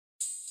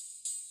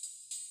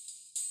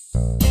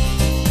Welcome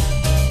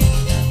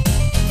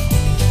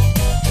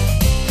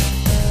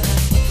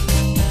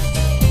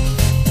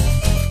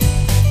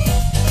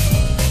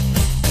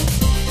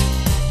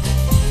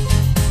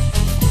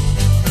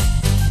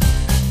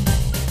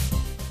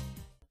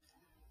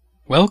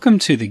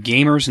to the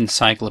Gamer's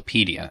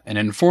Encyclopedia, an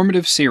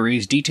informative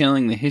series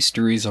detailing the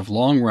histories of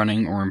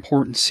long-running or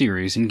important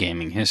series in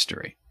gaming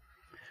history.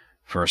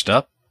 First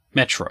up,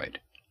 Metroid.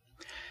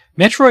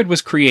 Metroid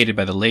was created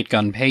by the late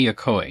Gunpei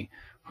Yokoi,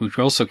 who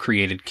also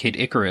created Kid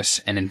Icarus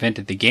and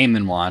invented the Game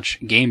 & Watch,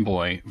 Game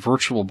Boy,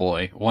 Virtual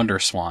Boy,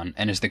 WonderSwan,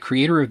 and is the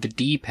creator of the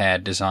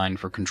D-pad designed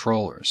for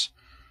controllers.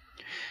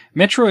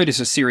 Metroid is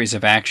a series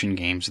of action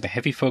games with a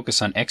heavy focus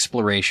on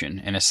exploration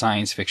in a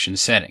science fiction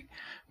setting,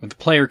 with the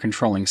player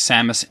controlling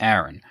Samus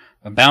Aran,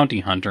 a bounty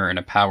hunter in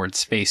a powered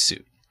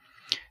spacesuit.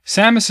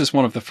 Samus is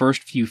one of the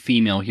first few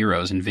female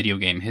heroes in video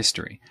game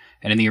history,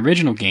 and in the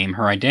original game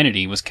her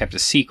identity was kept a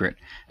secret,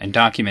 and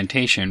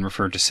documentation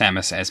referred to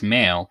Samus as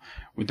male,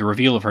 with the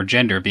reveal of her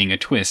gender being a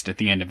twist at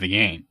the end of the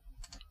game.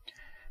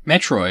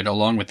 Metroid,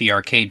 along with the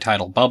arcade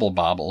title Bubble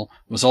Bobble,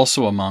 was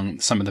also among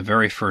some of the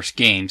very first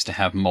games to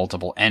have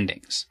multiple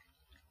endings.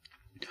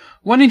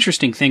 One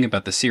interesting thing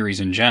about the series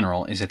in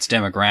general is its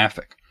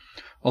demographic.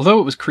 Although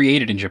it was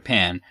created in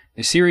Japan,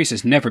 the series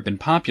has never been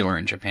popular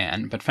in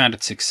Japan, but found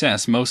its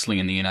success mostly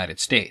in the United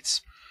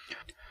States.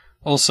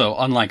 Also,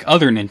 unlike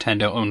other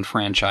Nintendo-owned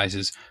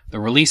franchises, the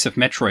release of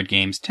Metroid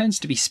games tends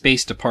to be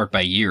spaced apart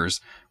by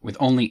years, with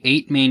only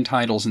 8 main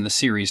titles in the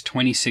series'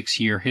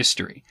 26-year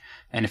history,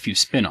 and a few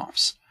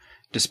spin-offs.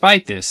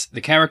 Despite this, the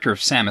character of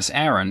Samus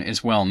Aran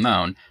is well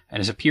known, and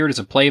has appeared as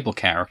a playable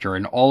character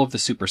in all of the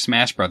Super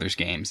Smash Bros.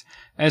 Games,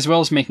 as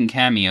well as making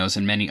cameos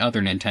in many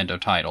other Nintendo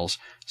titles,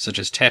 such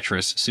as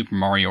Tetris, Super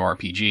Mario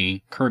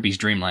RPG, Kirby's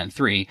Dream Land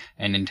 3,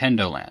 and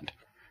Nintendo Land.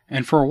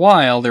 And for a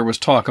while, there was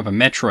talk of a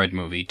Metroid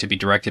movie to be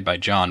directed by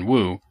John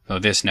Woo, though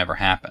this never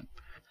happened.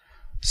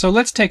 So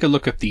let's take a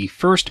look at the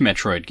first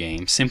Metroid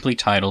game, simply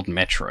titled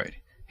Metroid.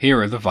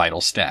 Here are the vital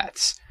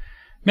stats.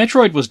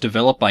 Metroid was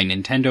developed by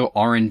Nintendo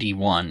R&D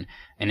 1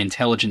 and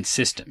Intelligent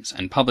Systems,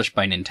 and published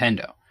by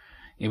Nintendo.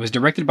 It was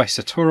directed by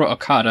Satoru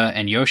Okada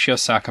and Yoshio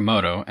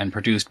Sakamoto, and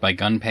produced by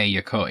Gunpei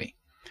Yokoi.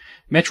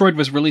 Metroid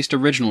was released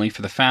originally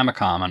for the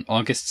Famicom on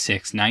August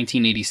 6,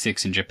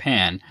 1986 in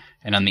Japan,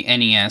 and on the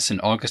NES in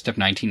August of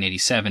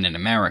 1987 in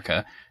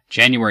America,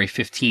 January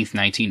 15,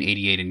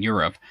 1988 in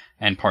Europe,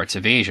 and parts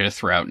of Asia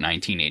throughout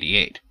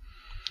 1988.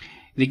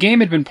 The game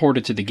had been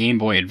ported to the Game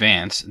Boy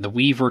Advance, the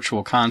Wii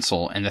Virtual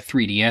Console, and the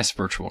 3DS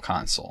Virtual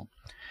Console.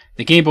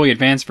 The Game Boy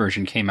Advance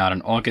version came out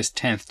on August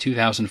 10,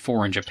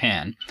 2004 in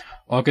Japan,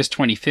 August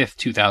 25,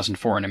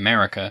 2004 in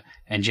America,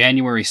 and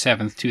January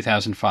 7,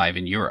 2005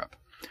 in Europe.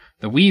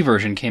 The Wii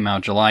version came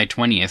out July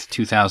 20,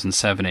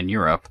 2007 in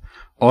Europe,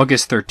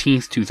 August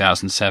 13,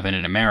 2007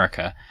 in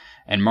America,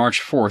 and March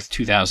 4,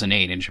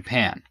 2008 in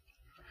Japan.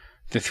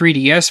 The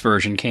 3DS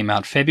version came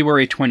out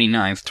February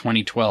 29,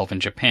 2012 in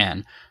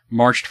Japan,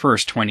 March 1,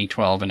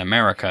 2012 in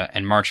America,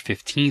 and March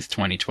 15,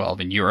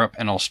 2012 in Europe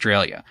and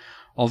Australia,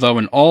 although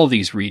in all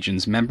these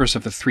regions members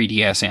of the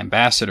 3DS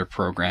Ambassador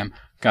Program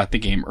got the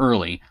game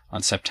early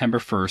on September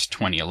 1,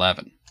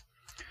 2011.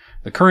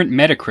 The current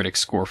Metacritic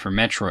score for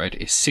Metroid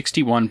is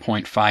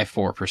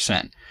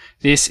 61.54%.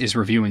 This is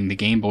reviewing the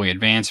Game Boy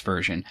Advance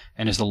version,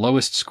 and is the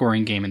lowest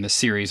scoring game in the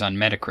series on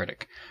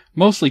Metacritic,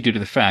 mostly due to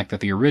the fact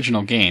that the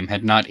original game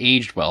had not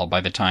aged well by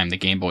the time the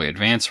Game Boy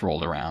Advance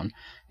rolled around,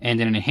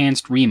 and an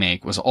enhanced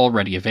remake was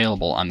already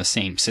available on the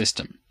same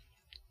system.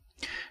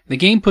 The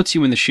game puts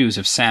you in the shoes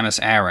of Samus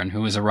Aran,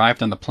 who has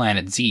arrived on the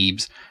planet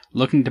Zebes,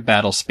 looking to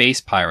battle space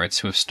pirates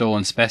who have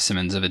stolen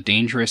specimens of a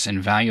dangerous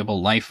and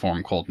valuable life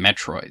form called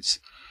Metroids.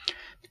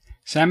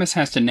 Samus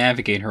has to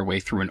navigate her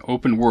way through an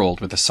open world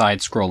with a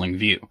side-scrolling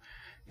view.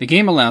 The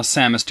game allows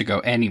Samus to go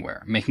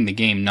anywhere, making the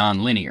game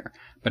non-linear,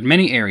 but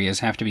many areas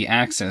have to be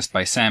accessed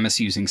by Samus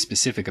using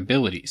specific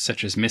abilities,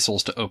 such as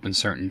missiles to open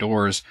certain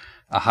doors,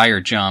 a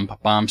higher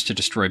jump, bombs to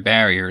destroy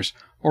barriers,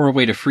 or a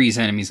way to freeze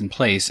enemies in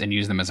place and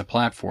use them as a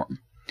platform.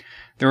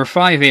 There are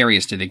 5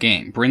 areas to the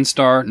game: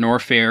 Brinstar,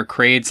 Norfair,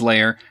 Kraid's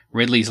Lair,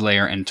 Ridley's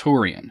Lair, and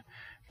Turian.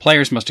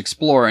 Players must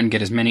explore and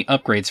get as many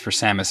upgrades for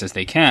Samus as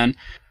they can,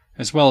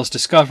 as well as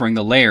discovering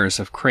the lairs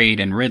of Kraid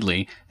and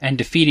Ridley, and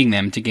defeating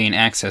them to gain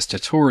access to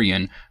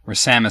Turian, where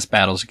Samus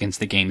battles against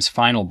the game's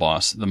final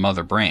boss, the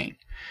Mother Brain.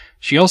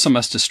 She also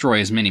must destroy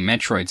as many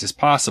Metroids as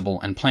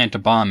possible and plant a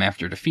bomb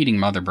after defeating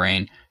Mother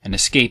Brain, and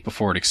escape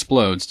before it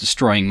explodes,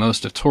 destroying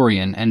most of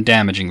Turian and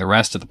damaging the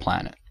rest of the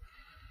planet.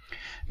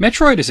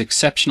 Metroid is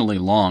exceptionally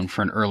long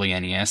for an early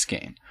NES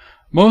game.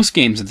 Most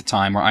games at the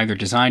time were either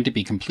designed to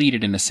be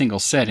completed in a single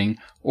setting,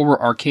 or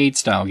were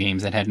arcade-style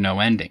games that had no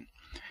ending.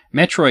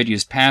 Metroid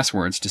used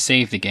passwords to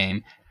save the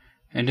game,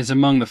 and is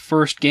among the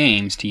first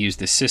games to use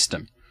this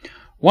system.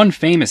 One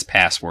famous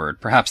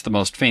password, perhaps the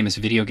most famous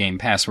video game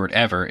password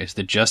ever, is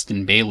the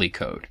Justin Bailey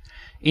code.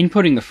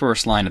 Inputting the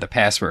first line of the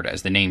password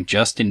as the name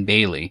Justin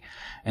Bailey,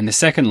 and the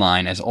second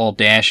line as all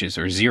dashes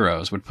or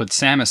zeros, would put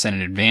Samus in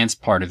an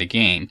advanced part of the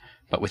game,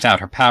 but without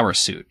her power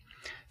suit.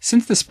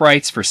 Since the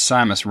sprites for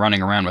Samus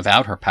running around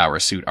without her power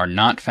suit are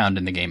not found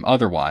in the game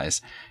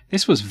otherwise,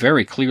 this was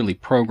very clearly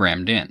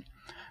programmed in.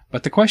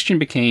 But the question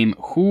became,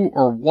 who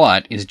or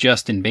what is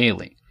Justin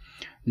Bailey?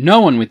 No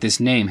one with this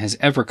name has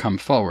ever come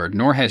forward,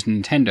 nor has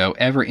Nintendo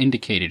ever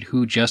indicated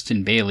who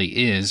Justin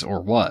Bailey is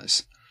or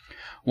was.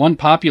 One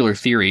popular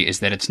theory is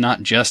that it's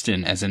not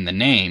Justin as in the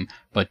name,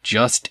 but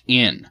just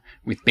in,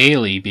 with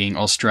Bailey being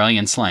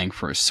Australian slang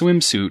for a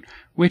swimsuit,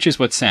 which is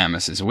what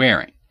Samus is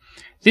wearing.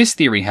 This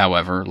theory,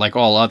 however, like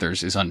all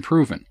others, is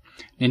unproven.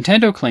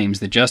 Nintendo claims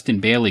the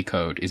Justin Bailey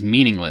code is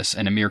meaningless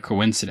and a mere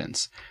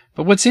coincidence,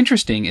 but what's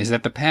interesting is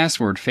that the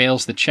password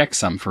fails the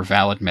checksum for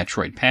valid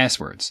Metroid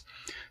passwords,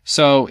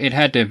 so it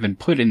had to have been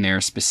put in there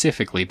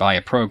specifically by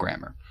a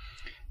programmer.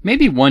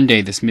 Maybe one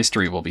day this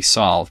mystery will be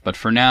solved, but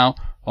for now,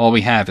 all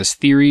we have is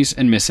theories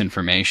and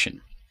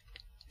misinformation.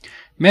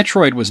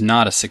 Metroid was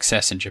not a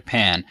success in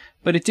Japan,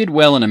 but it did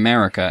well in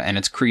America, and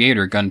its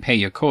creator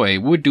Gunpei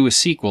Yokoi would do a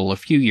sequel a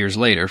few years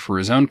later for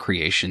his own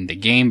creation, the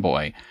Game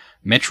Boy,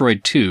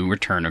 Metroid 2: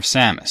 Return of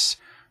Samus.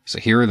 So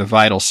here are the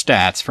vital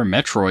stats for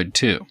Metroid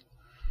 2.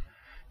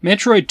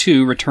 Metroid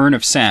 2: Return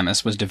of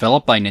Samus was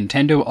developed by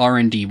Nintendo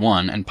R&D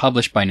 1 and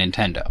published by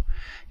Nintendo.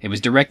 It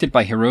was directed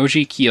by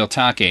Hiroji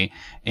Kiyotake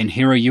and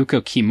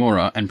Hiroyuki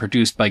Kimura and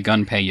produced by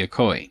Gunpei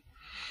Yokoi.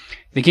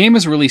 The game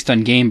was released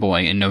on Game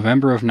Boy in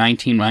November of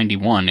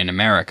 1991 in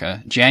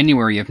America,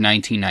 January of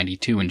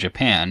 1992 in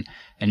Japan,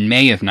 and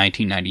May of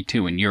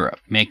 1992 in Europe,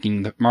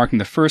 marking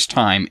the first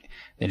time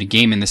that a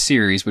game in the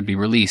series would be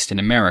released in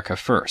America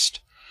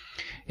first.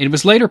 It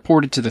was later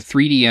ported to the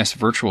 3DS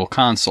Virtual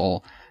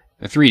Console.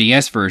 The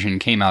 3DS version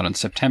came out on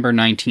September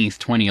 19,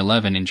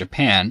 2011 in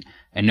Japan,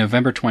 and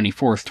November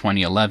 24,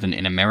 2011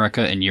 in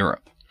America and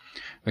Europe.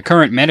 The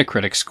current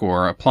Metacritic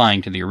score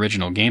applying to the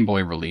original Game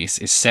Boy release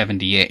is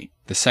 78,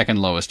 the second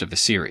lowest of the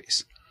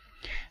series.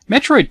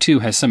 Metroid 2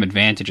 has some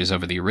advantages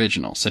over the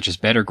original, such as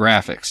better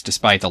graphics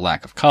despite the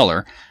lack of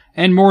color,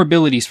 and more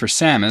abilities for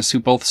Samus, who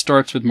both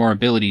starts with more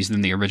abilities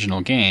than the original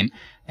game,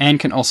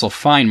 and can also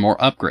find more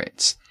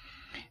upgrades.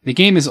 The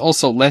game is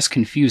also less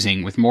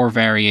confusing with more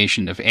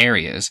variation of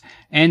areas,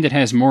 and it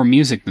has more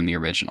music than the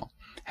original.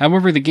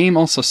 However, the game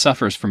also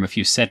suffers from a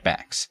few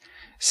setbacks.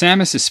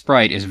 Samus'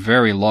 sprite is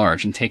very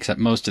large and takes up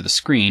most of the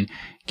screen,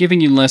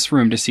 giving you less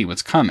room to see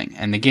what's coming,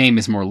 and the game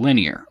is more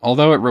linear.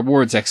 Although it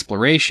rewards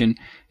exploration,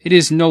 it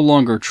is no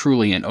longer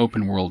truly an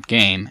open-world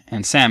game,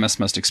 and Samus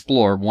must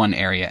explore one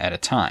area at a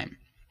time.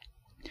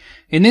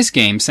 In this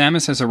game,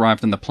 Samus has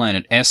arrived on the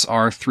planet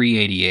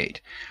SR-388,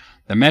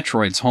 the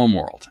Metroid's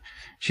homeworld.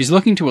 She's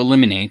looking to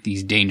eliminate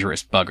these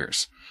dangerous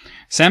buggers.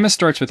 Samus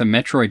starts with a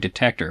Metroid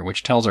detector,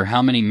 which tells her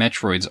how many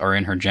Metroids are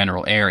in her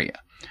general area.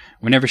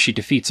 Whenever she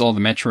defeats all the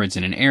Metroids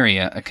in an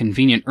area, a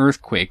convenient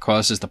earthquake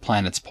causes the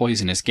planet's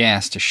poisonous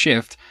gas to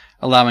shift,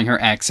 allowing her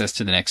access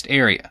to the next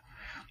area.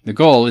 The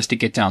goal is to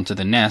get down to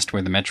the nest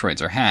where the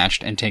Metroids are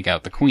hatched and take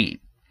out the queen.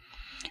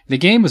 The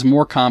game was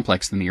more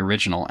complex than the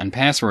original, and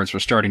passwords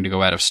were starting to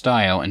go out of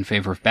style in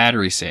favor of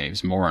battery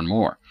saves more and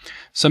more.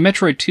 So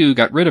Metroid 2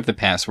 got rid of the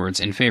passwords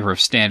in favor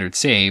of standard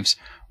saves.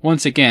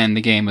 Once again,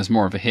 the game was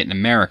more of a hit in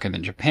America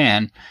than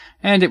Japan,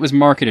 and it was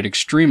marketed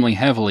extremely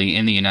heavily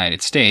in the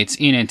United States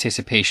in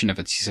anticipation of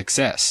its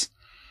success.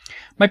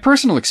 My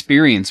personal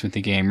experience with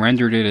the game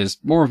rendered it as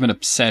more of an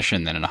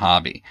obsession than a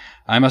hobby.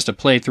 I must have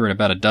played through it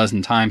about a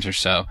dozen times or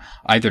so,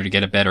 either to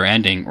get a better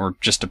ending or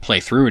just to play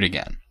through it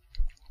again.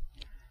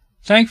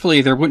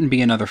 Thankfully, there wouldn't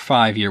be another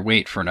 5-year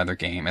wait for another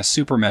game, as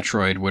Super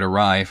Metroid would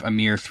arrive a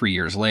mere 3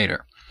 years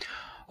later.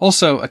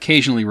 Also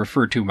occasionally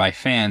referred to by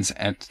fans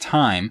at the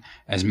time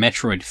as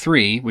Metroid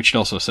 3, which it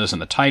also says in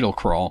the title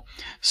crawl,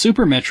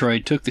 Super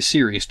Metroid took the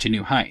series to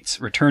new heights,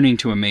 returning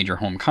to a major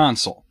home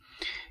console.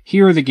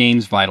 Here are the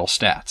game's vital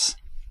stats.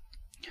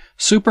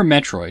 Super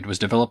Metroid was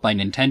developed by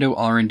Nintendo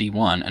R&D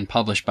 1 and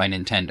published by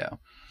Nintendo.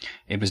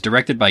 It was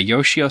directed by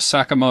Yoshio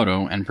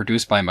Sakamoto and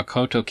produced by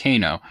Makoto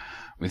Kano,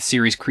 with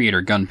series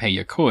creator Gunpei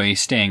Yokoi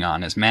staying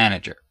on as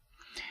manager.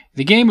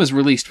 The game was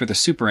released for the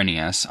Super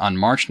NES on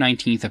March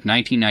 19th of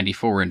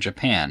 1994 in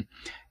Japan,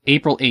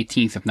 April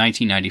 18th of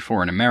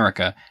 1994 in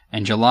America,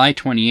 and July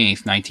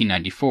 28th,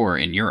 1994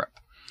 in Europe.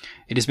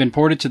 It has been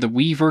ported to the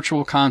Wii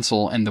Virtual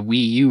Console and the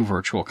Wii U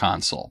Virtual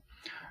Console.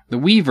 The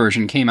Wii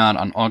version came out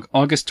on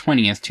August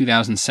 20th,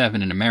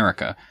 2007 in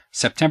America,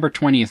 September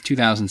 20th,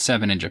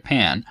 2007 in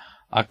Japan,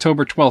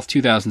 October 12th,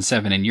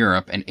 2007 in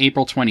Europe, and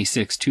April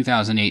 26,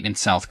 2008 in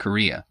South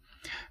Korea.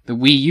 The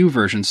Wii U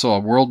version saw a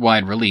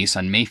worldwide release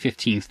on May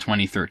 15,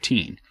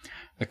 2013.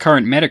 The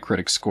current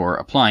Metacritic score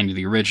applying to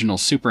the original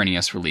Super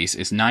NES release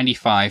is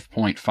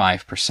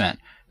 95.5%,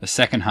 the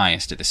second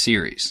highest of the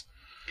series.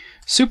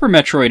 Super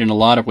Metroid in a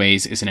lot of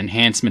ways is an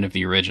enhancement of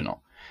the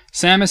original.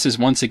 Samus is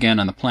once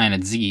again on the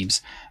planet Zebes,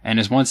 and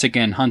is once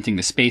again hunting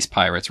the space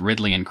pirates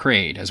Ridley and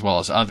Kraid, as well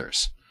as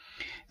others.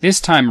 This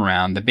time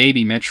around, the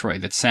baby Metroid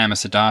that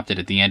Samus adopted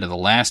at the end of the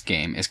last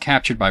game is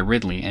captured by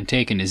Ridley and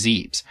taken to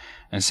Zebes,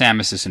 and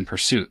Samus is in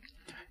pursuit.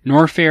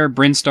 Norfair,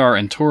 Brinstar,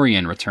 and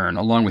Torian return,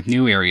 along with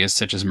new areas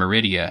such as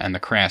Meridia and the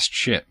crashed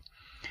ship.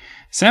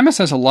 Samus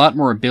has a lot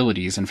more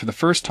abilities, and for the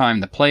first time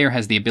the player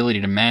has the ability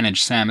to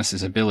manage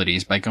Samus's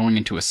abilities by going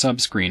into a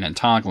subscreen and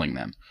toggling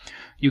them.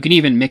 You can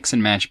even mix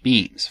and match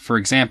beams. For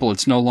example,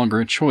 it's no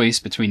longer a choice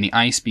between the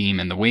Ice Beam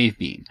and the Wave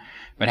Beam,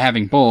 but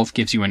having both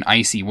gives you an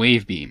Icy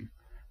Wave Beam.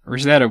 Or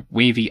is that a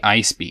Wavy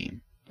Ice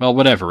Beam? Well,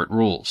 whatever, it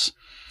rules.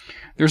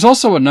 There's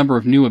also a number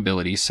of new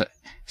abilities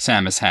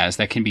Samus has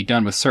that can be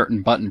done with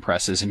certain button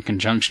presses in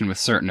conjunction with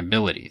certain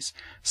abilities,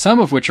 some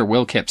of which are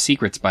well-kept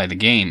secrets by the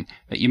game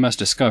that you must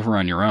discover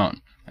on your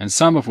own, and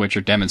some of which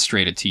are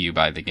demonstrated to you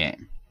by the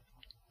game.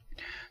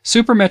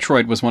 Super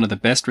Metroid was one of the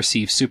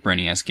best-received Super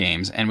NES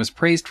games, and was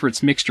praised for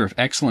its mixture of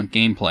excellent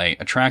gameplay,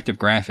 attractive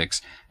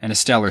graphics, and a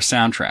stellar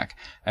soundtrack,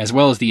 as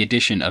well as the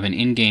addition of an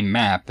in-game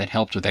map that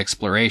helped with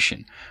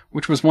exploration,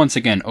 which was once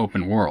again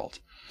open world.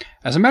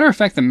 As a matter of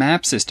fact, the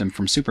map system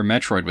from Super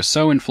Metroid was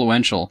so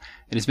influential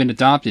it has been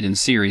adopted in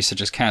series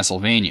such as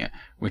Castlevania,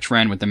 which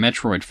ran with the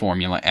Metroid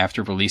formula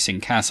after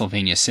releasing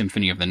Castlevania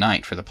Symphony of the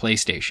Night for the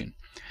PlayStation.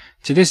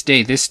 To this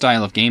day, this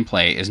style of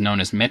gameplay is known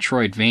as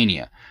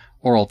Metroidvania,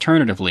 or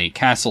alternatively,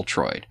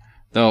 Castletroid,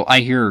 though I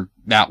hear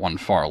that one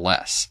far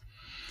less.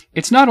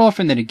 It's not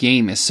often that a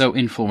game is so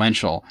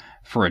influential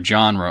for a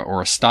genre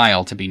or a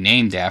style to be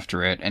named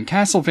after it, and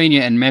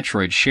Castlevania and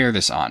Metroid share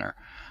this honor,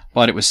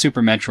 but it was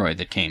Super Metroid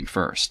that came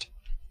first.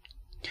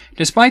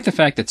 Despite the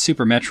fact that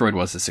Super Metroid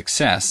was a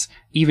success,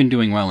 even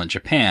doing well in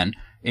Japan,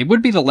 it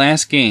would be the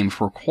last game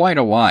for quite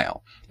a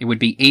while. It would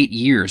be 8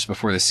 years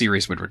before the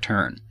series would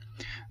return.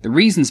 The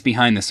reasons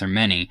behind this are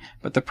many,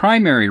 but the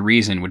primary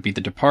reason would be the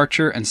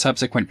departure and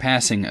subsequent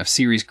passing of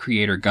series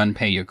creator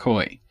Gunpei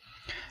Yokoi.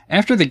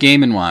 After the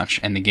Game & Watch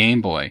and the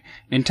Game Boy,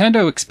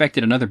 Nintendo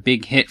expected another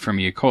big hit from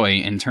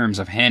Yokoi in terms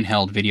of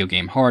handheld video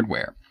game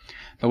hardware.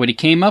 But what he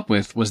came up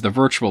with was the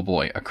Virtual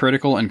Boy, a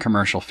critical and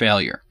commercial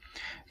failure.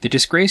 The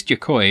disgraced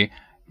Yokoi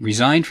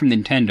resigned from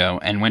Nintendo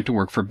and went to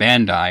work for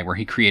Bandai, where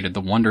he created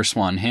the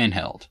WonderSwan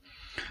handheld.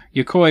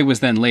 Yokoi was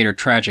then later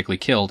tragically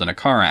killed in a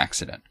car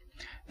accident.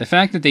 The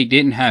fact that they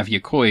didn't have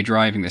Yokoi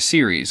driving the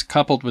series,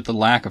 coupled with the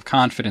lack of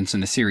confidence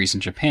in the series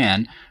in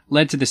Japan,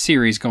 led to the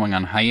series going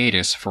on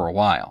hiatus for a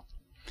while.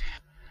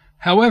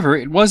 However,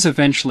 it was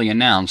eventually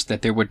announced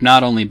that there would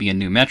not only be a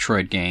new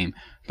Metroid game,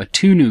 but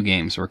 2 new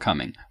games were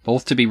coming,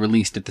 both to be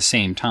released at the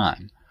same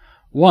time.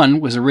 One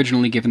was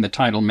originally given the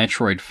title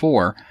Metroid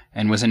 4,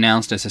 and was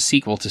announced as a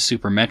sequel to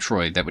Super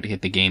Metroid that would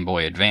hit the Game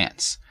Boy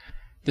Advance.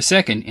 The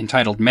second,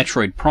 entitled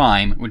Metroid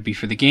Prime, would be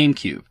for the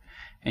GameCube.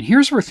 And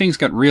here's where things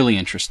got really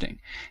interesting.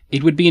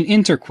 It would be an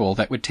interquel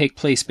that would take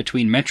place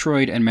between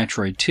Metroid and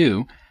Metroid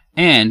 2,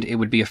 and it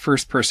would be a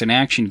first-person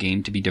action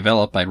game to be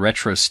developed by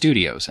Retro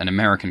Studios, an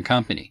American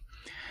company.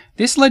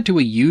 This led to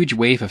a huge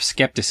wave of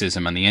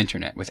skepticism on the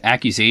internet, with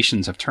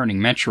accusations of turning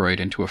Metroid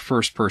into a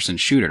first-person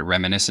shooter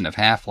reminiscent of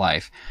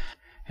Half-Life,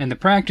 and the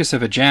practice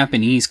of a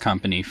Japanese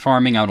company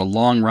farming out a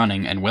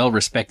long-running and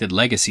well-respected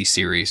legacy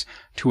series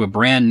to a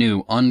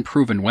brand-new,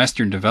 unproven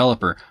Western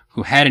developer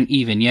who hadn't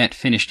even yet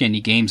finished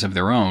any games of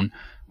their own,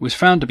 was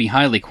found to be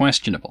highly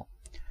questionable.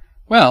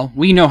 Well,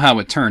 we know how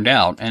it turned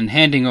out, and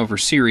handing over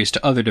series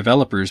to other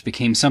developers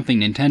became something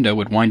Nintendo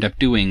would wind up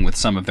doing with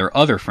some of their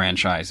other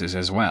franchises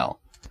as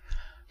well.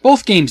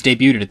 Both games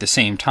debuted at the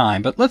same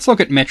time, but let's look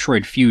at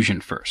Metroid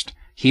Fusion first.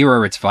 Here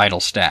are its vital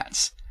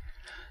stats.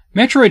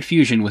 Metroid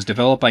Fusion was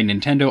developed by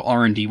Nintendo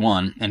R&D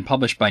 1 and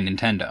published by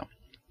Nintendo.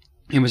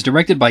 It was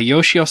directed by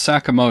Yoshio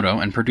Sakamoto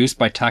and produced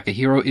by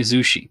Takahiro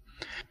Izushi.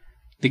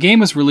 The game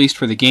was released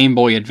for the Game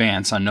Boy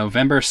Advance on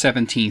November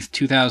 17,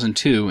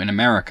 2002 in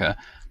America,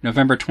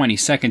 November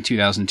 22,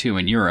 2002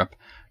 in Europe,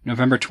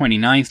 November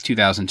 29,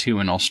 2002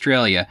 in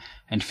Australia,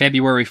 and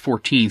February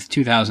 14,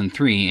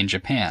 2003 in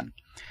Japan.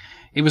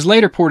 It was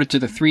later ported to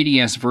the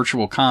 3DS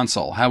Virtual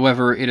Console,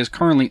 however, it is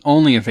currently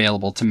only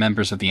available to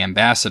members of the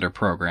Ambassador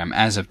Program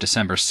as of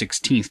December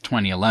 16,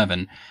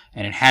 2011,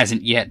 and it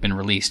hasn't yet been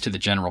released to the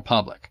general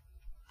public.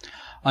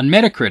 On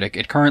Metacritic,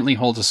 it currently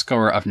holds a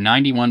score of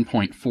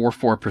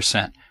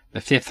 91.44%, the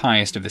 5th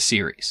highest of the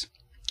series.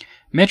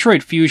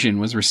 Metroid Fusion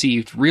was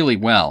received really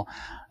well,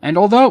 and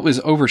although it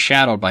was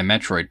overshadowed by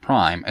Metroid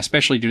Prime,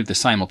 especially due to the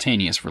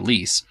simultaneous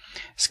release,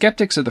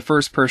 skeptics of the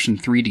first-person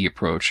 3D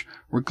approach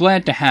were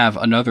glad to have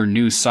another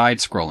new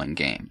side-scrolling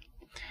game.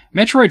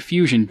 Metroid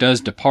Fusion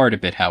does depart a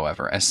bit,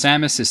 however, as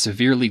Samus is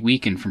severely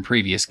weakened from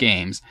previous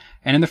games,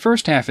 and in the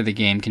first half of the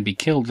game can be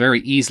killed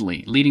very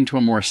easily, leading to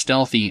a more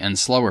stealthy and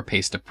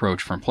slower-paced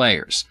approach from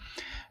players.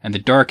 And the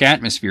dark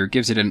atmosphere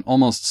gives it an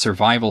almost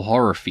survival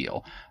horror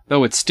feel,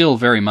 though it's still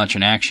very much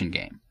an action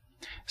game.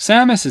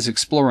 Samus is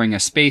exploring a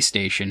space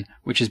station,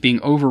 which is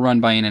being overrun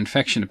by an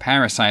infection of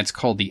parasites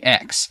called the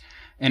X,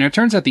 and it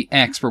turns out the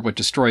X were what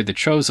destroyed the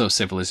Chozo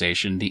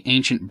civilization, the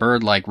ancient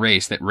bird-like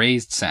race that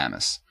raised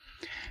Samus.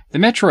 The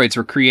Metroids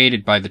were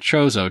created by the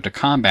Chozo to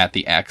combat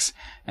the X,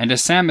 and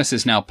as Samus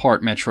is now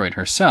part Metroid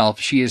herself,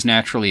 she is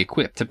naturally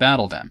equipped to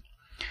battle them.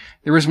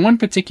 There is one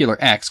particular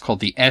X called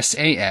the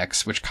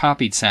SA-X, which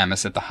copied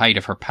Samus at the height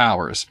of her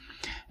powers,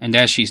 and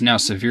as she's now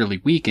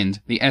severely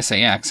weakened, the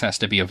SA-X has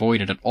to be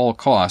avoided at all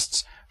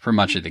costs for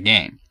much of the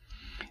game.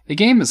 The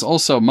game is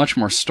also much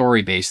more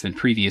story-based than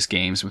previous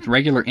games, with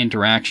regular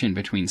interaction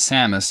between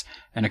Samus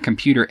and a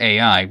computer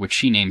AI, which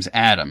she names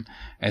Adam,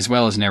 as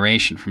well as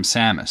narration from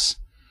Samus.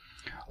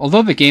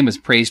 Although the game was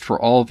praised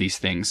for all of these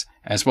things,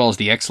 as well as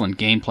the excellent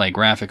gameplay,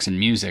 graphics, and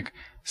music,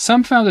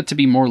 some found it to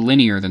be more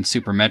linear than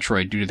Super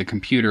Metroid due to the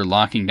computer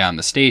locking down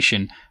the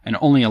station and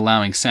only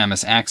allowing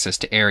Samus access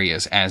to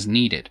areas as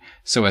needed,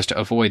 so as to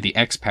avoid the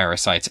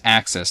X-Parasite's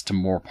access to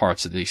more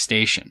parts of the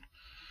station.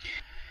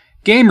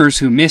 Gamers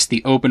who missed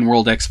the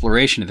open-world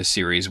exploration of the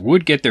series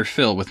would get their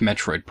fill with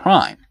Metroid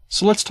Prime,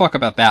 so let's talk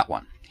about that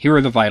one. Here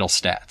are the vital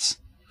stats.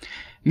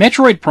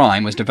 Metroid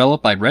Prime was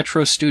developed by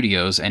Retro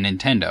Studios and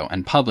Nintendo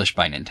and published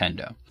by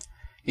Nintendo.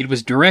 It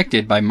was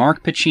directed by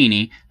Mark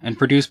Pacini and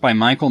produced by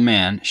Michael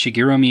Mann,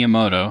 Shigeru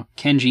Miyamoto,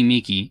 Kenji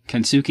Miki,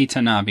 Kensuke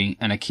Tanabe,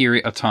 and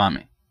Akira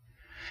Otami.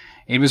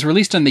 It was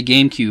released on the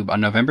GameCube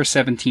on November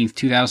 17,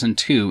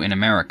 2002 in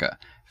America,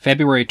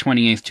 February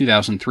 28,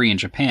 2003 in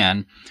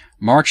Japan,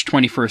 March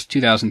 21,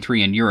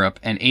 2003 in Europe,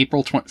 and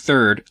April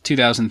 3,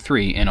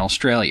 2003 in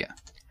Australia.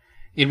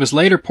 It was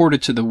later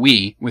ported to the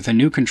Wii with a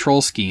new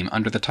control scheme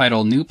under the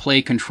title New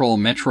Play Control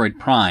Metroid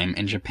Prime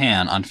in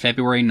Japan on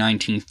February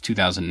 19,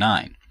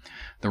 2009.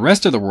 The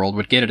rest of the world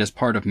would get it as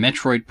part of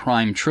Metroid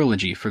Prime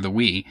Trilogy for the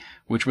Wii,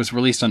 which was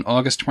released on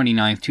August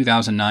 29,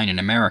 2009 in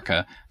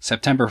America,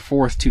 September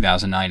 4,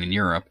 2009 in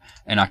Europe,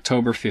 and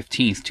October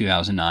 15,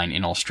 2009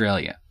 in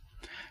Australia.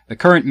 The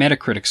current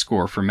Metacritic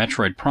score for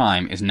Metroid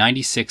Prime is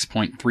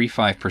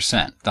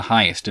 96.35%, the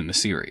highest in the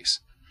series.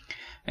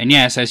 And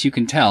yes, as you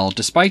can tell,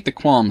 despite the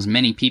qualms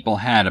many people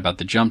had about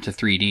the jump to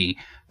 3D,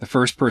 the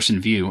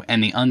first-person view,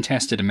 and the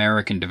untested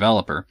American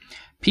developer,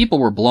 people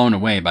were blown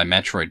away by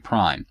Metroid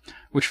Prime,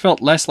 which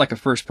felt less like a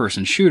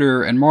first-person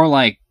shooter and more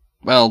like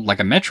a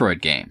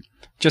Metroid game,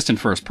 just in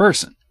first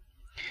person.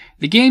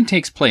 The game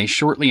takes place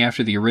shortly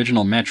after the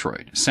original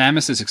Metroid.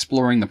 Samus is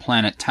exploring the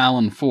planet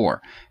Talon 4.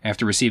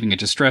 After receiving a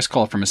distress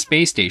call from a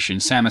space station,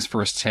 Samus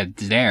first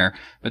heads there,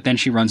 but then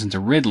she runs into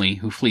Ridley,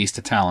 who flees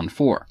to Talon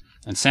 4,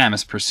 and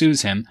Samus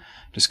pursues him,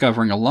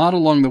 discovering a lot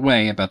along the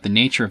way about the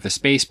nature of the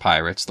space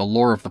pirates, the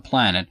lore of the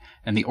planet,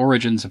 and the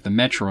origins of the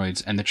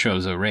Metroids and the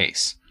Chozo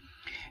race.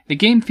 The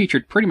game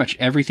featured pretty much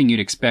everything you'd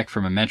expect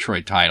from a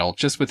Metroid title,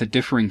 just with a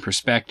differing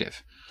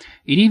perspective.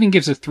 It even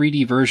gives a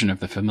 3D version of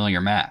the familiar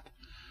map.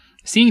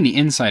 Seeing the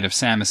inside of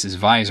Samus's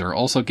visor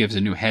also gives a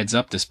new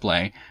heads-up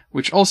display,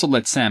 which also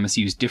lets Samus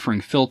use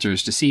differing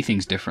filters to see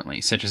things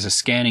differently, such as a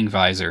scanning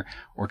visor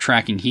or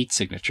tracking heat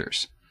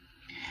signatures.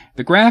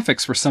 The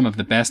graphics were some of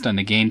the best on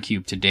the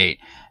GameCube to date,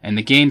 and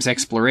the game's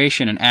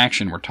exploration and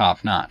action were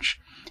top-notch.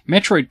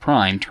 Metroid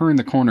Prime turned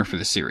the corner for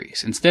the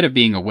series. Instead of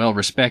being a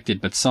well-respected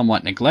but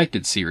somewhat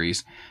neglected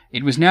series,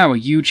 it was now a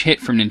huge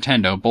hit from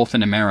Nintendo both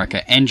in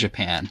America and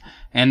Japan,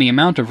 and the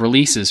amount of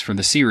releases for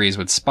the series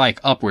would spike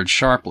upwards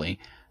sharply,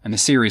 and the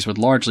series would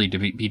largely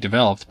be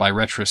developed by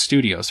Retro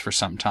Studios for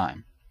some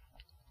time.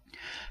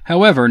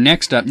 However,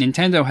 next up,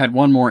 Nintendo had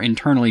one more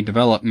internally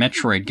developed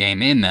Metroid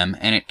game in them,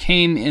 and it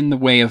came in the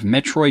way of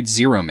Metroid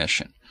Zero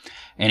Mission,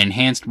 an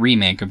enhanced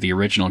remake of the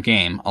original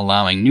game,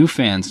 allowing new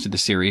fans to the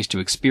series to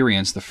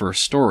experience the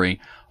first story,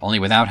 only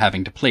without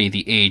having to play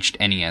the aged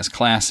NES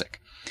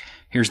classic.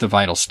 Here's the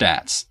vital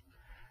stats.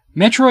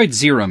 Metroid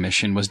Zero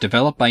Mission was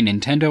developed by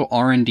Nintendo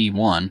R&D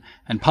 1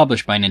 and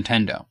published by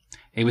Nintendo.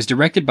 It was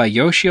directed by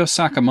Yoshio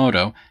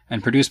Sakamoto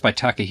and produced by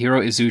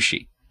Takahiro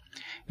Izushi.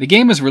 The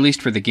game was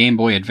released for the Game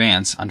Boy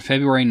Advance on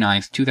February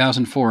 9,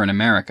 2004 in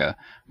America,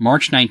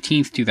 March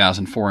 19,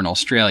 2004 in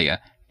Australia,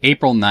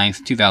 April 9,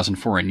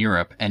 2004 in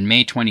Europe, and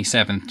May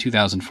 27,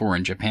 2004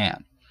 in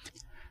Japan.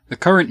 The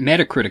current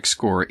Metacritic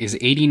score is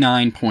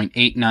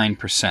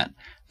 89.89%,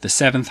 the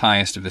seventh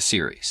highest of the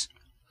series.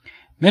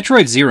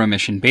 Metroid Zero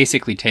Mission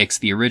basically takes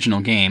the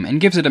original game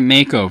and gives it a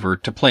makeover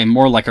to play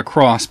more like a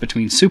cross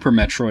between Super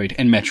Metroid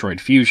and Metroid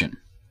Fusion.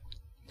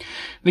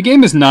 The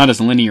game is not as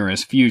linear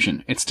as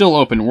Fusion, it's still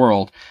open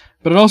world,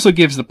 but it also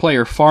gives the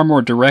player far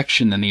more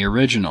direction than the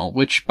original,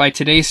 which by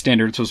today's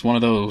standards was one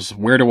of those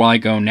where do I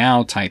go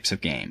now types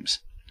of games.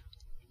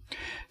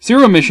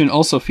 Zero Mission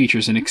also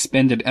features an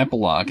expanded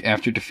epilogue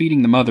after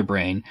defeating the Mother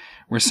Brain,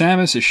 where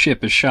Samus'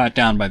 ship is shot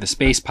down by the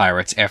space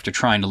pirates after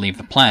trying to leave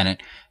the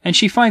planet, and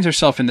she finds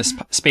herself in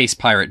the space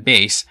pirate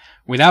base,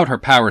 without her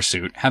power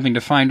suit, having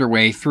to find her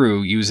way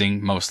through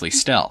using mostly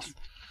stealth.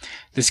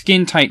 The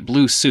skin-tight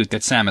blue suit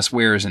that Samus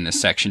wears in this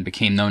section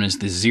became known as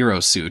the Zero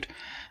Suit,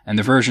 and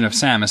the version of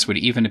Samus would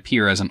even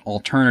appear as an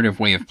alternative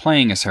way of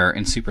playing as her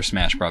in Super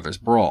Smash Bros.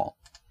 Brawl.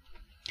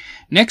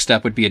 Next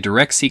up would be a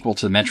direct sequel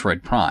to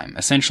Metroid Prime,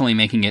 essentially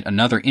making it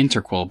another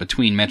interquel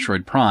between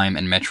Metroid Prime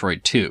and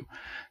Metroid 2,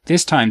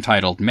 this time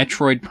titled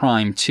Metroid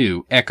Prime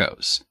 2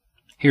 Echoes.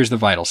 Here's the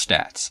vital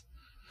stats.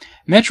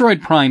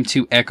 Metroid Prime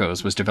 2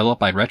 Echoes was developed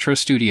by Retro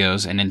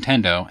Studios and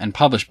Nintendo and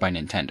published by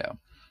Nintendo.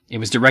 It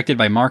was directed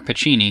by Mark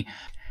Pacini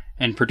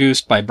and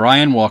produced by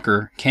Brian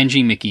Walker,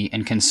 Kenji Miki,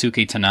 and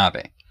Kensuke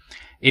Tanabe.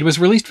 It was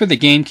released for the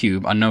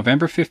GameCube on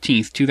November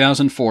 15,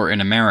 2004 in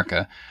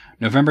America,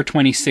 November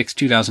 26,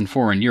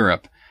 2004 in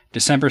Europe,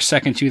 December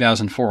 2,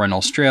 2004 in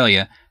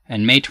Australia,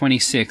 and May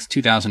 26,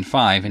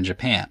 2005 in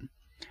Japan.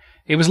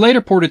 It was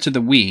later ported to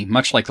the Wii,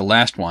 much like the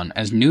last one,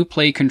 as New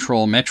Play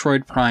Control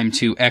Metroid Prime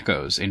 2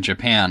 Echoes in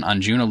Japan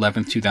on June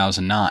 11,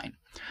 2009.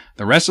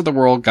 The rest of the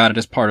world got it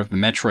as part of the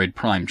Metroid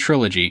Prime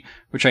trilogy,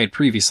 which I had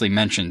previously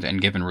mentioned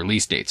and given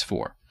release dates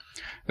for.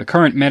 The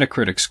current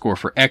Metacritic score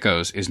for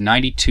Echoes is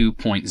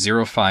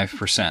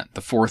 92.05%,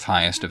 the fourth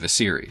highest of the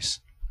series.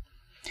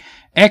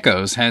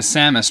 Echoes has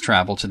Samus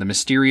travel to the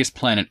mysterious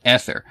planet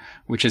Ether,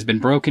 which has been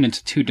broken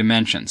into two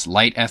dimensions,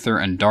 Light Ether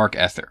and Dark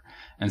Ether,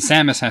 and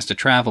Samus has to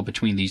travel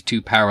between these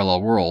two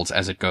parallel worlds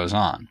as it goes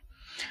on.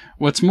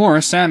 What's more,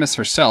 Samus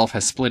herself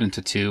has split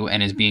into two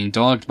and is being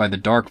dogged by the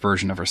dark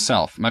version of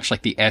herself, much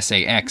like the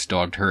SAX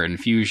dogged her in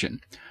Fusion,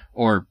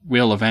 or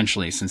will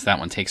eventually since that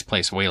one takes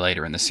place way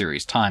later in the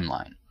series'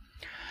 timeline.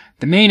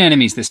 The main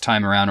enemies this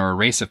time around are a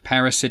race of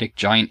parasitic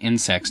giant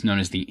insects known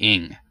as the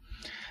Ing.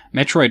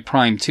 Metroid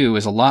Prime 2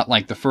 is a lot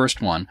like the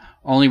first one,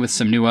 only with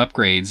some new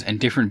upgrades and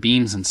different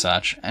beams and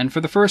such, and for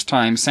the first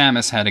time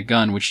Samus had a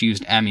gun which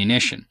used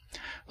ammunition.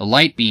 The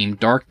Light Beam,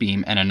 Dark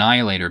Beam, and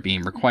Annihilator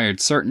Beam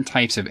required certain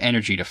types of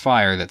energy to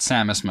fire that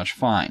Samus must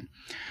find,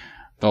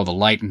 though the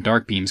Light and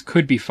Dark Beams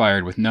could be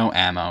fired with no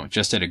ammo,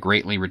 just at a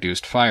greatly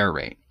reduced fire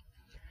rate.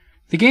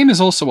 The game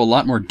is also a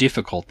lot more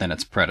difficult than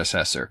its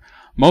predecessor,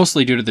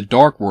 mostly due to the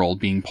Dark World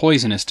being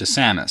poisonous to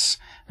Samus,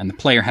 and the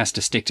player has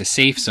to stick to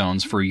safe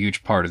zones for a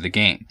huge part of the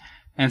game,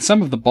 and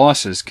some of the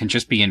bosses can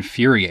just be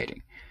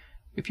infuriating.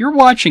 If you're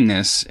watching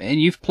this, and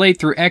you've played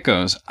through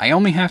Echoes, I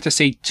only have to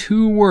say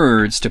 2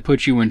 words to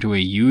put you into a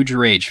huge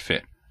rage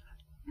fit.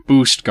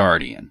 Boost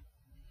Guardian.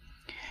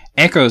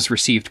 Echoes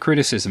received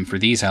criticism for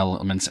these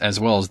elements as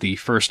well as the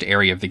first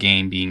area of the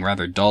game being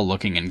rather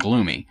dull-looking and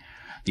gloomy.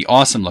 The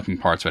awesome-looking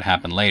parts would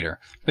happen later,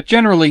 but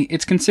generally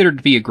it's considered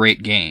to be a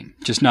great game,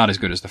 just not as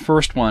good as the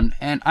first one,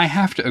 and I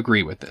have to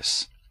agree with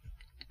this.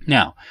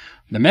 Now,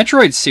 the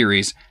Metroid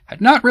series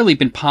had not really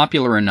been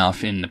popular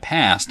enough in the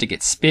past to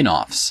get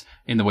spin-offs,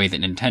 in the way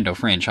that Nintendo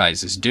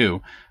franchises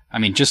do. I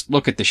mean, just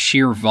look at the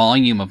sheer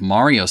volume of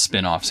Mario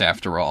spin-offs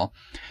after all.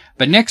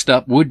 But next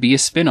up would be a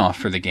spin-off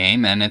for the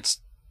game, and it's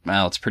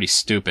pretty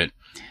stupid.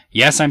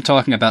 Yes, I'm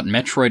talking about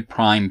Metroid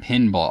Prime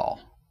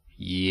Pinball.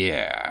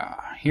 Yeah,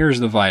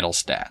 here's the vital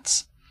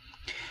stats.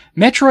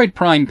 Metroid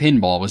Prime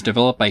Pinball was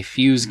developed by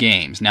Fuse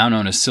Games, now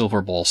known as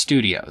Silver Ball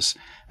Studios,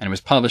 and was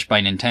published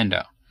by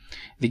Nintendo.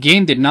 The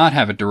game did not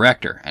have a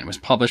director, and was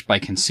published by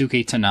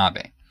Kensuke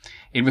Tanabe.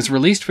 It was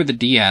released for the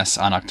DS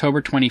on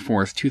October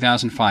 24,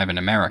 2005 in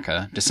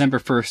America, December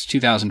 1,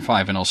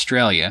 2005 in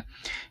Australia,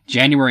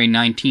 January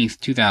 19,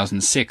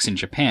 2006 in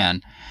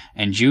Japan,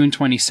 and June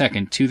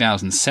 22,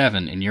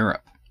 2007 in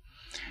Europe.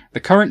 The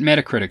current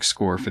Metacritic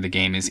score for the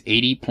game is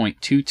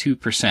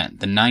 80.22%,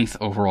 the 9th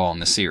overall in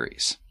the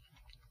series.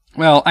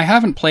 Well, I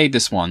haven't played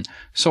this one,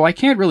 so I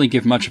can't really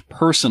give much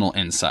personal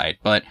insight,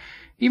 but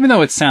even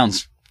though it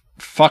sounds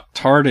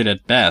fucktarded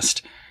at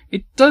best,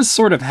 it does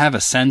sort of have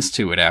a sense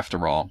to it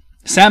after all.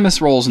 Samus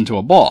rolls into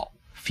a ball.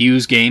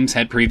 Fuse Games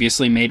had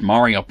previously made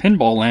Mario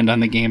Pinball Land on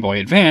the Game Boy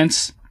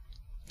Advance,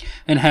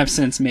 and have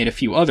since made a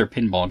few other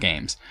pinball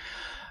games.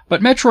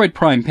 But Metroid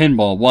Prime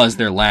Pinball was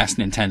their last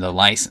Nintendo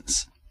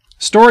license.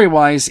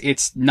 Story-wise,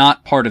 it's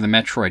not part of the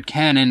Metroid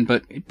canon,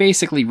 but it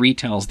basically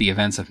retells the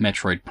events of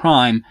Metroid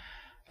Prime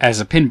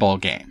as a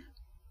pinball game.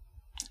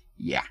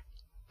 Yeah.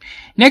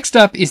 Next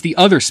up is the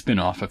other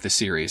spin-off of the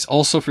series,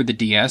 also for the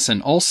DS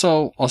and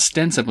also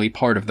ostensibly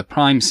part of the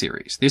Prime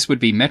series. This would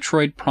be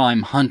Metroid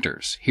Prime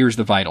Hunters. Here's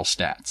the vital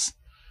stats.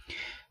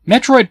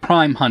 Metroid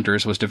Prime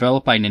Hunters was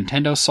developed by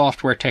Nintendo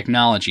Software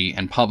Technology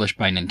and published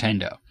by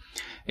Nintendo.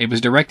 It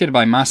was directed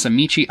by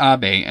Masamichi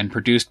Abe and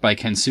produced by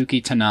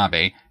Kensuke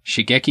Tanabe,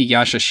 Shigeki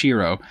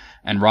Yashashiro,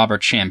 and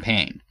Robert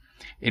Champagne.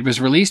 It was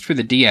released for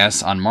the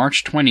DS on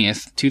March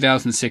 20th,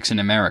 2006 in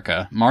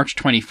America, March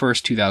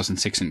 21st,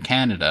 2006 in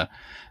Canada,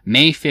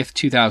 May 5th,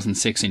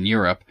 2006 in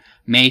Europe,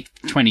 May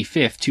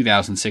 25th,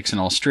 2006 in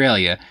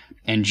Australia,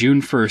 and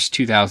June 1st,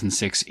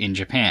 2006 in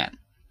Japan.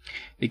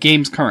 The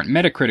game's current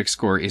Metacritic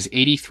score is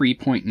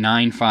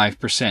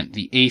 83.95%,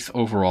 the 8th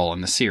overall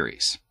in the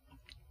series.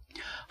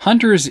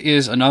 Hunters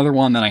is another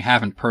one that I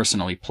haven't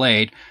personally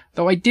played,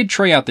 though I did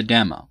try out the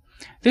demo.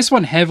 This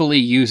one heavily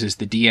uses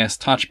the DS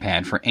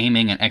touchpad for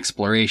aiming and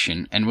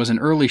exploration, and was an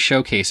early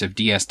showcase of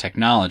DS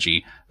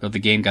technology, though the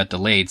game got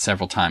delayed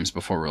several times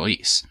before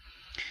release.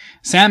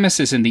 Samus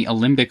is in the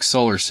Olympic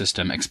solar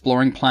system,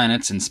 exploring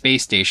planets and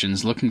space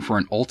stations looking for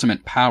an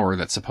ultimate power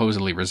that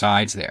supposedly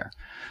resides there.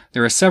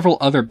 There are several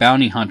other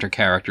bounty hunter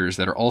characters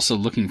that are also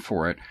looking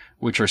for it,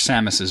 which are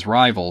Samus's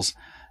rivals,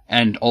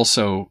 and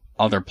also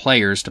other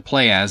players to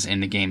play as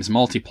in the game's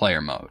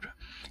multiplayer mode,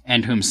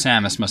 and whom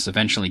Samus must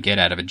eventually get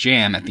out of a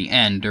jam at the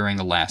end during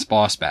the last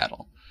boss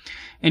battle.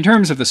 In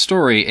terms of the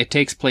story, it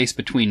takes place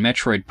between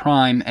Metroid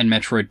Prime and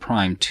Metroid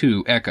Prime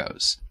 2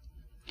 Echoes.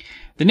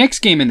 The next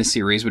game in the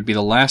series would be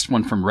the last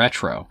one from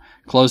Retro,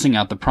 closing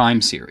out the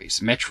Prime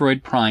series,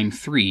 Metroid Prime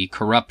 3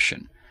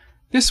 Corruption.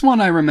 This one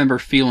I remember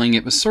feeling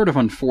it was sort of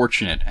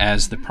unfortunate,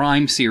 as the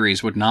Prime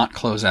series would not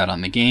close out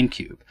on the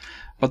GameCube,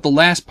 but the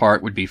last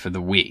part would be for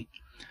the Wii.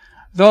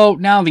 Though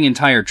now the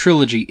entire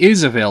trilogy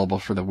is available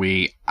for the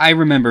Wii, I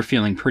remember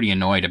feeling pretty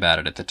annoyed about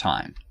it at the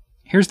time.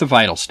 Here's the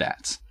vital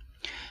stats.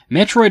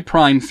 Metroid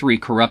Prime 3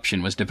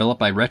 Corruption was developed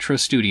by Retro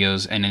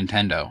Studios and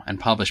Nintendo, and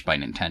published by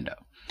Nintendo.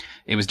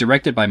 It was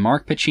directed by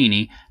Mark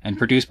Pacini and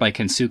produced by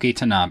Kensuke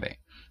Tanabe.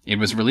 It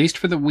was released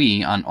for the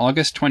Wii on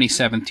August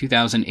 27,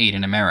 2008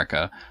 in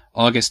America,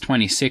 August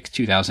 26,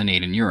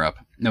 2008 in Europe,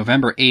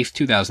 November 8,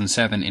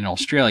 2007 in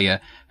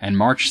Australia, and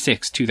March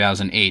 6,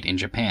 2008 in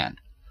Japan.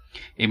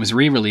 It was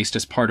re-released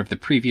as part of the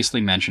previously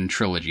mentioned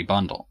trilogy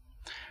bundle.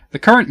 The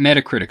current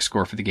Metacritic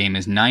score for the game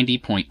is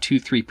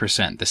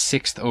 90.23%, the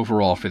 6th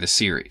overall for the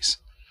series.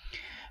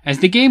 As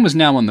the game was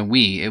now on the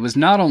Wii, it was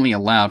not only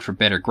allowed for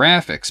better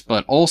graphics,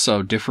 but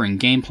also differing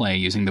gameplay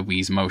using the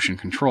Wii's motion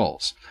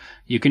controls.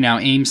 You can now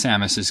aim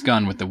Samus's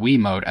gun with the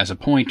Wiimote as a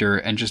pointer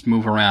and just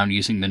move around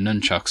using the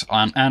nunchucks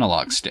on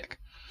analog stick.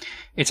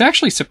 It's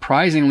actually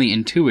surprisingly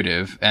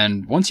intuitive,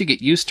 and once you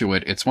get used to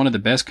it, it's one of the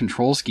best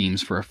control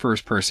schemes for a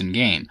first-person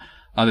game,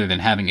 other than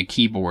having a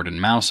keyboard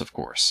and mouse, of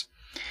course.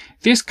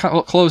 This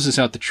closes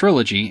out the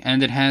trilogy,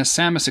 and it has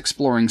Samus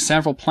exploring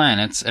several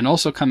planets and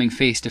also coming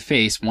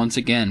face-to-face once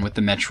again with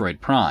the Metroid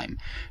Prime,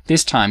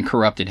 this time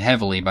corrupted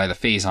heavily by the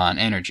Phazon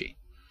energy.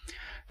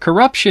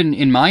 Corruption,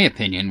 in my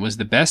opinion, was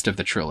the best of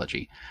the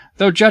trilogy,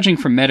 though judging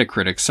from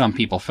Metacritic, some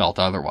people felt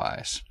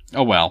otherwise.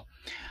 Oh well.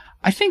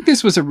 I think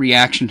this was a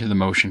reaction to the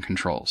motion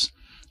controls.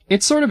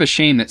 It's sort of a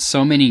shame that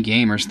so many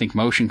gamers think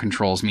motion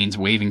controls means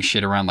waving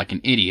shit around like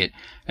an idiot,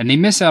 and they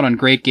miss out on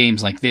great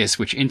games like this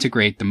which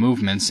integrate the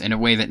movements in a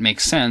way that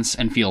makes sense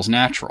and feels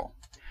natural.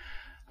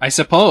 I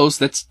suppose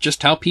that's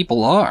just how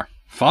people are.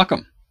 Fuck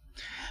 'em.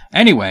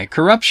 Anyway,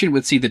 Corruption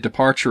would see the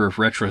departure of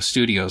Retro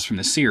Studios from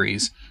the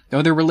series,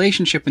 though their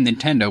relationship with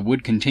Nintendo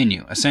would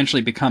continue,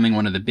 essentially becoming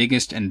one of the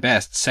biggest and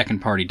best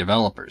second-party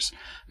developers,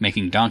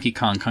 making Donkey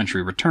Kong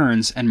Country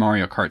Returns and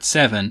Mario Kart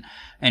 7,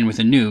 and with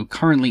a new,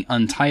 currently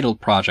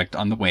untitled project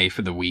on the way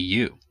for the Wii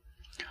U.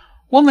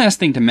 One last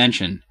thing to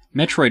mention,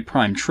 Metroid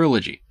Prime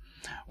Trilogy.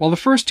 While the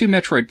first two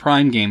Metroid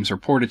Prime games were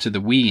ported to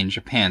the Wii in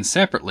Japan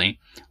separately,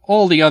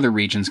 all the other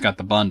regions got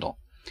the bundle.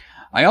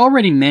 I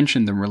already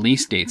mentioned the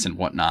release dates and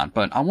whatnot,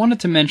 but I wanted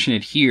to mention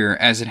it here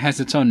as it has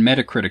its own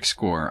Metacritic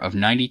score of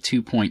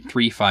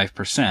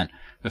 92.35%,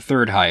 the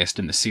third highest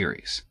in the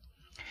series.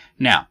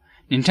 Now,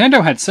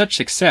 Nintendo had such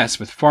success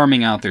with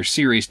farming out their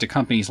series to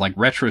companies like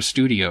Retro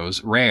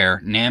Studios,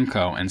 Rare,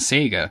 Namco, and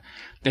Sega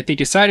that they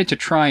decided to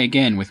try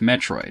again with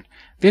Metroid,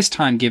 this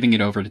time giving it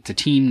over to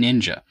Team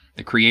Ninja,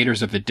 the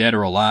creators of the Dead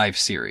or Alive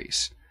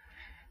series.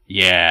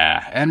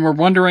 Yeah, and we're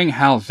wondering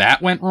how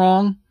that went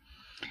wrong?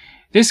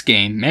 This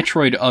game,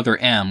 Metroid Other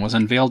M, was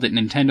unveiled at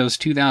Nintendo's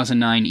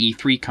 2009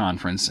 E3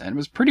 conference, and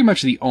was pretty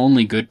much the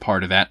only good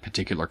part of that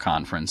particular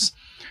conference.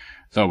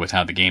 Though with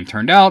how the game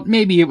turned out,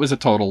 maybe it was a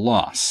total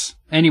loss.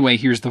 Anyway,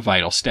 here's the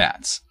vital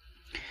stats.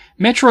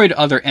 Metroid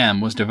Other M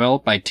was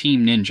developed by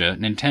Team Ninja,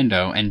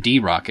 Nintendo, and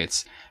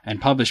D-Rockets,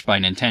 and published by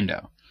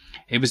Nintendo.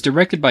 It was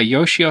directed by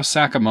Yoshio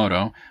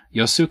Sakamoto,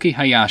 Yosuke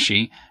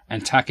Hayashi,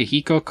 and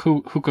Takehiko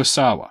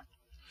Fukusawa.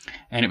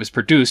 And it was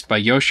produced by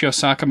Yoshio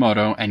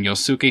Sakamoto and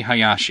Yosuke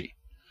Hayashi.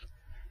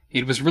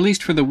 It was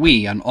released for the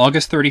Wii on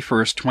August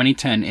 31st,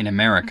 2010 in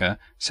America,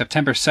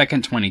 September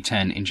 2nd,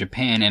 2010 in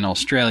Japan and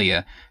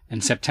Australia,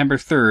 and September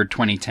 3rd,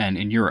 2010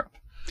 in Europe.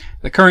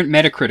 The current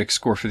Metacritic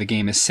score for the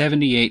game is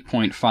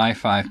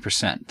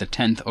 78.55%, the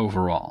 10th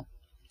overall.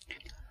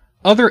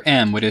 Other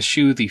M would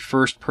eschew the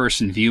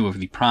first-person view of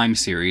the Prime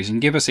series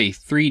and give us a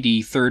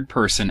 3D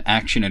third-person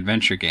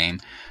action-adventure game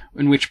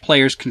in which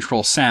players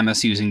control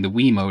Samus using the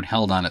Wiimote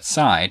held on its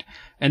side,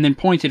 and then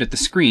pointed at the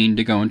screen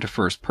to go into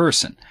first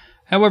person.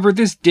 However,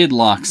 this did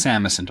lock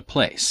Samus into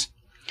place.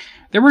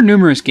 There were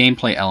numerous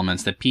gameplay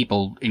elements that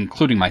people,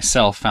 including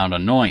myself, found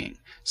annoying,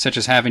 such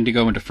as having to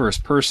go into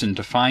first person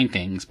to find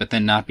things, but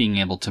then not being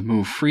able to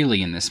move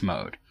freely in this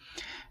mode,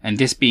 and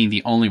this being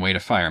the only way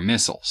to fire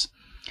missiles.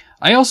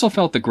 I also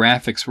felt the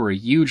graphics were a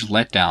huge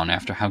letdown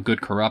after how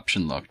good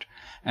Corruption looked,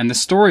 and the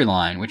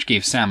storyline, which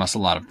gave Samus a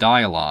lot of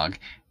dialogue,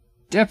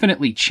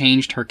 definitely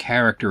changed her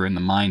character in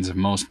the minds of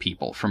most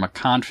people, from a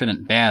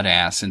confident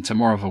badass into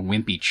more of a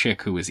wimpy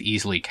chick who is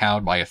easily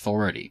cowed by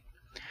authority.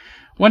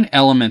 One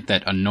element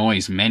that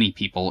annoys many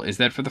people is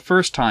that for the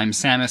first time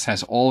Samus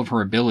has all of her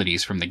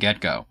abilities from the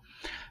get-go,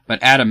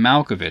 but Adam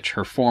Malkovich,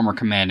 her former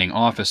commanding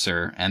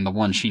officer, and the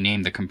one she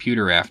named the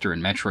computer after in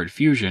Metroid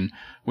Fusion,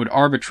 would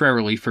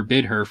arbitrarily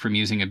forbid her from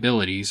using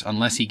abilities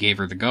unless he gave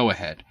her the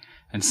go-ahead.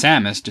 And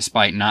Samus,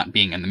 despite not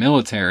being in the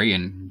military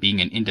and being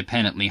an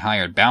independently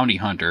hired bounty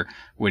hunter,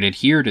 would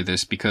adhere to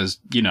this because,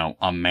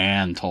 a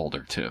man told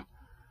her to.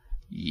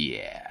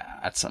 Yeah,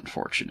 that's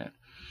unfortunate.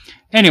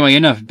 Anyway,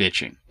 enough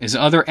bitching. Is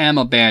Other M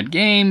a bad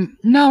game?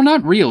 No,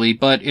 not really,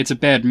 but it's a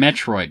bad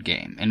Metroid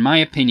game. In my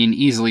opinion,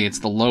 easily it's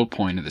the low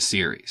point of the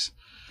series.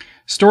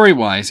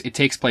 Story-wise, it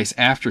takes place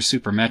after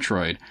Super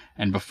Metroid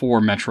and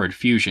before Metroid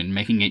Fusion,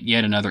 making it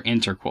yet another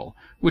interquel,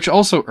 which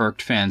also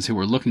irked fans who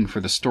were looking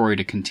for the story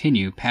to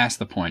continue past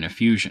the point of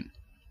Fusion.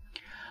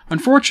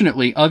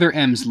 Unfortunately, Other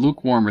M's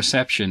lukewarm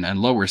reception and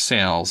lower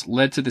sales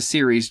led to the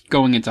series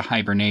going into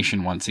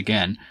hibernation once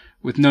again,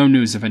 with no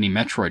news of any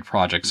Metroid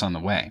projects on the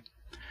way.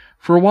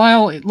 For a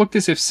while, it looked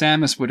as if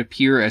Samus would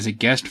appear as a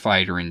guest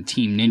fighter in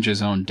Team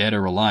Ninja's own Dead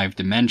or Alive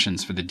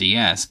Dimensions for the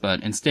DS,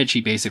 but instead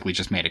she basically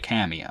just made a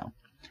cameo.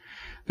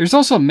 There's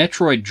also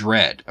Metroid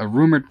Dread, a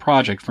rumored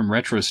project from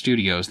Retro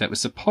Studios that was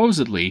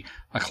supposedly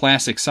a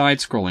classic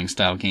side-scrolling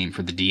style game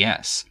for the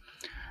DS.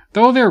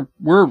 Though there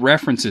were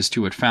references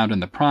to it found in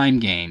the Prime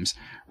games,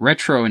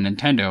 Retro and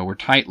Nintendo were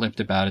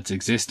tight-lipped about its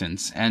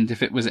existence, and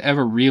if it was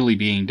ever really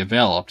being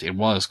developed, it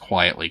was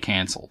quietly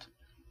cancelled.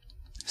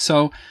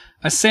 So,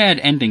 a sad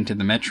ending to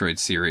the Metroid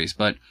series,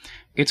 but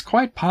it's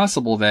quite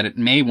possible that it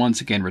may once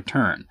again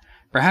return.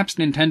 Perhaps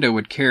Nintendo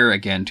would care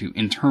again to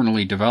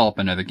internally develop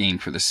another game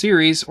for the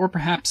series, or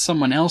perhaps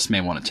someone else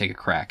may want to take a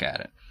crack at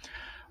it.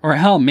 Or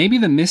hell, maybe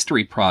the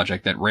mystery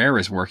project that Rare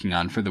is working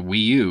on for the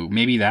Wii U,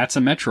 maybe that's a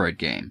Metroid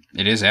game.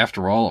 It is,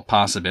 after all, a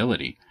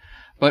possibility.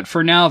 But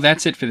for now,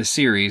 that's it for the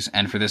series,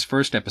 and for this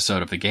first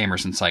episode of the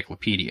Gamer's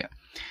Encyclopedia.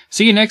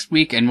 See you next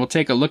week, and we'll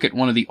take a look at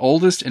one of the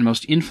oldest and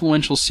most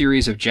influential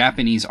series of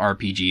Japanese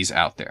RPGs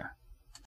out there.